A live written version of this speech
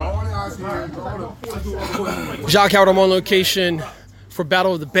Jacque Howard, I'm on location for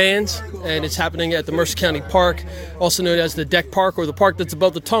Battle of the Bands, and it's happening at the Mercer County Park, also known as the Deck Park, or the park that's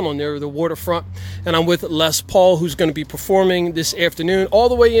above the tunnel near the waterfront. And I'm with Les Paul, who's going to be performing this afternoon, all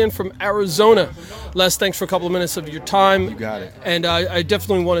the way in from Arizona. Les, thanks for a couple of minutes of your time. You got it. And I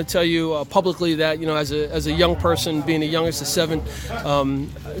definitely want to tell you publicly that, you know, as a young person, being the youngest of seven,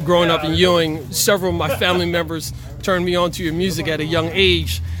 growing up in Ewing, several of my family members turned me on to your music at a young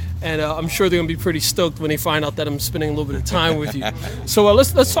age. And I'm sure they're going to be pretty stoked when they find out that I'm spending a little bit of time with you. So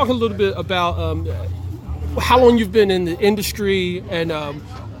let's talk a little bit about how long you've been in the industry and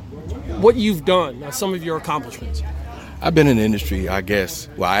what you've done, some of your accomplishments. I've been in the industry, I guess.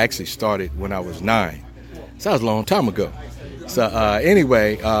 Well, I actually started when I was 9. So that was a long time ago. So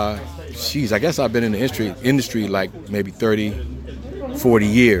anyway, I guess I've been in the industry like maybe 30, 40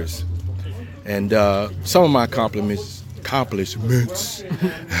 years. And some of my accomplishments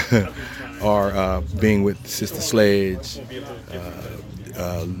are being with Sister Sledge,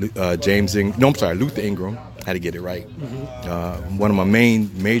 Luther Ingram. I had to get it right. One of my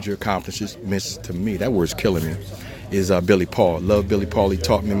major accomplishments to me, that word's killing me, is Billy Paul. Love Billy Paul. He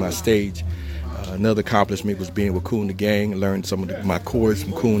taught me my stage. Another accomplishment was being with Kool and the Gang. I learned some of my chords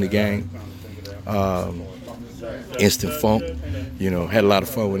from Kool and the Gang. Instant Funk, had a lot of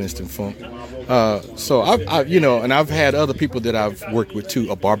fun with Instant Funk. So I've had other people that I've worked with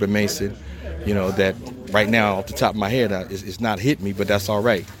too. Barbara Mason, that right now off the top of my head it's not hit me, but that's all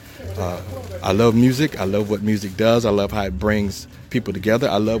right. I love music. I love what music does. I love how it brings people together.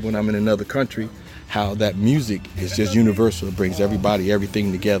 I love when I'm in another country, how that music is just universal. It brings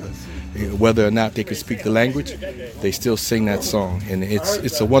everything together. Whether or not they can speak the language, they still sing that song, and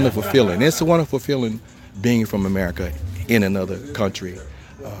it's a wonderful feeling. It's a wonderful feeling being from America in another country.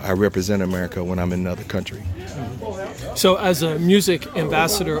 I represent America when I'm in another country. So as a music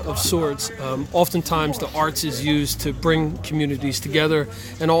ambassador of sorts, oftentimes the arts is used to bring communities together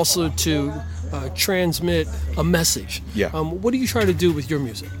and also to transmit a message. Yeah. What do you try to do with your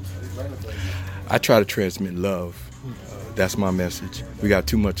music? I try to transmit love. That's my message. We got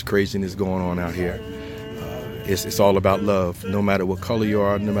too much craziness going on out here. It's all about love, no matter what color you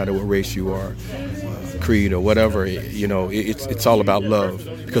are, no matter what race you are, creed or whatever, it's all about love,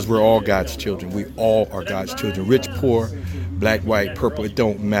 because we're all God's children. We all are God's children. Rich, poor, black, white, purple, it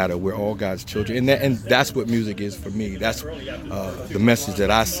don't matter. We're all God's children. And that's what music is for me. That's the message that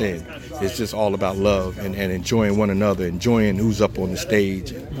I send. It's just all about love and enjoying one another, enjoying who's up on the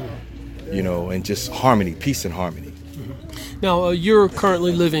stage, and just harmony, peace and harmony. Now, you're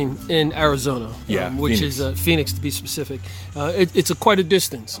currently living in Arizona, which Phoenix. is Phoenix to be specific. It's quite a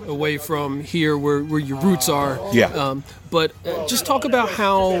distance away from here where your roots are. Yeah. But just talk about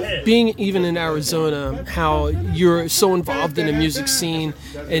how, being even in Arizona, how you're so involved in the music scene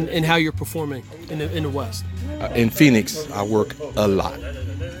and how you're performing in the West. In Phoenix, I work a lot.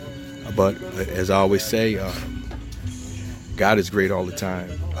 But as I always say, God is great all the time.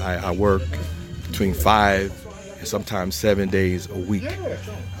 I work between 5 and sometimes 7 days a week.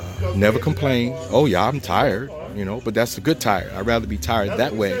 Never complain. Oh yeah, I'm tired, but that's a good tired. I'd rather be tired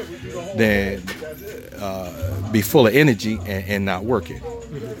that way than be full of energy and not working.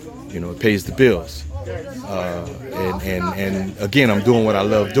 It pays the bills. And again, I'm doing what I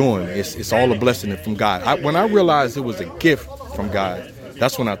love doing. It's all a blessing from God. When I realized it was a gift from God,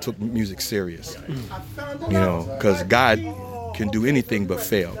 that's when I took music serious. Because God can do anything but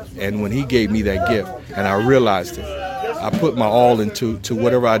fail. And when he gave me that gift and I realized it, I put my all into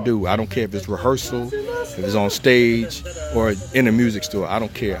whatever I do. I don't care if it's rehearsal, if it's on stage, or in a music store. I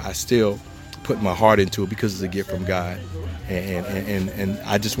don't care. I still put my heart into it because it's a gift from God. And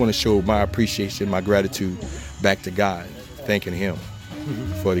I just want to show my appreciation, my gratitude back to God, thanking him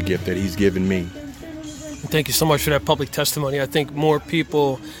for the gift that he's given me. Thank you so much for that public testimony. I think more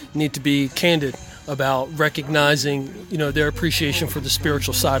people need to be candid about recognizing, their appreciation for the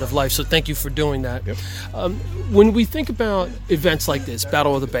spiritual side of life. So thank you for doing that. Yep. When we think about events like this,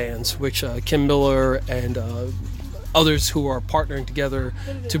 Battle of the Bands, which Kim Miller and others who are partnering together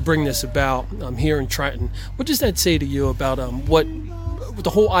to bring this about here in Trenton, what does that say to you about what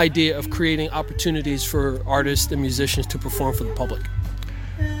the whole idea of creating opportunities for artists and musicians to perform for the public?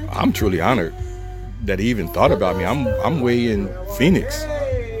 I'm truly honored that he even thought about me. I'm way in Phoenix.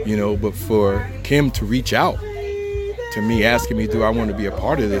 But for Kim to reach out to me, asking me, do I want to be a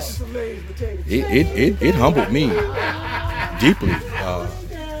part of this, it humbled me deeply.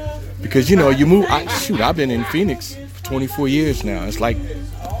 Because, you move, I've been in Phoenix for 24 years now. It's like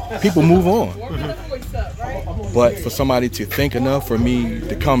people move on. But for somebody to think enough for me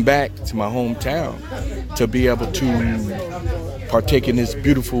to come back to my hometown, to be able to partake in this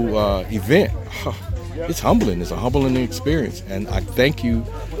beautiful event. It's humbling. It's a humbling experience. And I thank you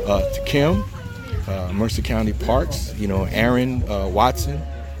to Kim, Mercer County Parks, Aaron Watson,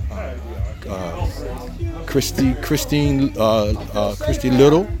 Christy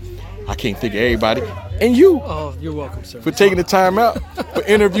Little. I can't think of everybody. And you. Oh, you're welcome, sir. For taking the time out for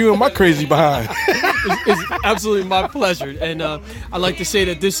interviewing my crazy behind. It's absolutely my pleasure. And I like to say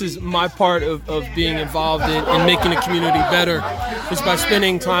that this is my part of being involved in making the community better, is by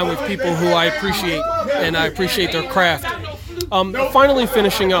spending time with people who I appreciate, and I appreciate their craft. Finally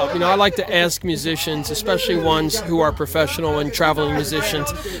finishing up, I like to ask musicians, especially ones who are professional and traveling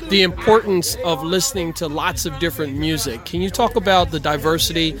musicians, the importance of listening to lots of different music. Can you talk about the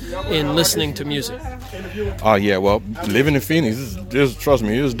diversity in listening to music? Oh, yeah. Well, living in Phoenix, trust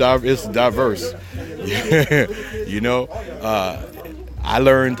me, it's diverse. I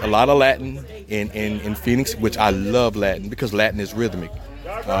learned a lot of Latin in Phoenix, which I love Latin because Latin is rhythmic.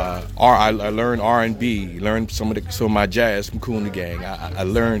 I learned R&B, learned some of my jazz from Kool & the Gang. I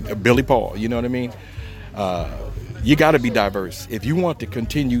learned Billy Paul. You know what I mean? You got to be diverse. If you want to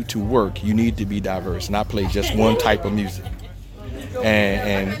continue to work, you need to be diverse, not play just one type of music.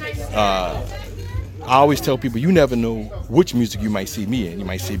 And I always tell people, you never know which music you might see me in. You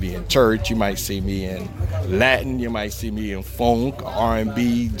might see me in church, you might see me in Latin, you might see me in funk,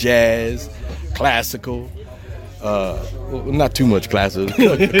 R&B, jazz, classical. Not too much classical.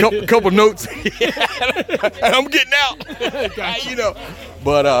 couple notes. I'm getting out.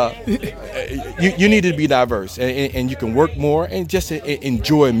 But you need to be diverse, and you can work more and just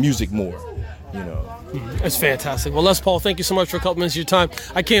enjoy music more. That's fantastic. Well, Les Paul, thank you so much for a couple minutes of your time.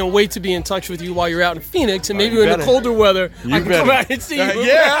 I can't wait to be in touch with you while you're out in Phoenix, and maybe in the colder weather, I can come out and see you.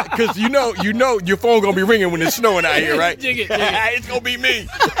 Yeah, because you know your phone gonna be ringing when it's snowing out here, right? Dig it. It's gonna be me.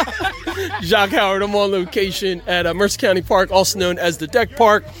 Jacque Howard, I'm on location at Mercer County Park, also known as the Deck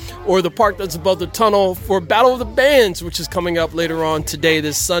Park, or the park that's above the tunnel, for Battle of the Bands, which is coming up later on today,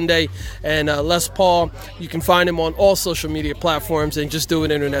 this Sunday. And Les Paul, you can find him on all social media platforms, and just do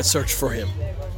an internet search for him.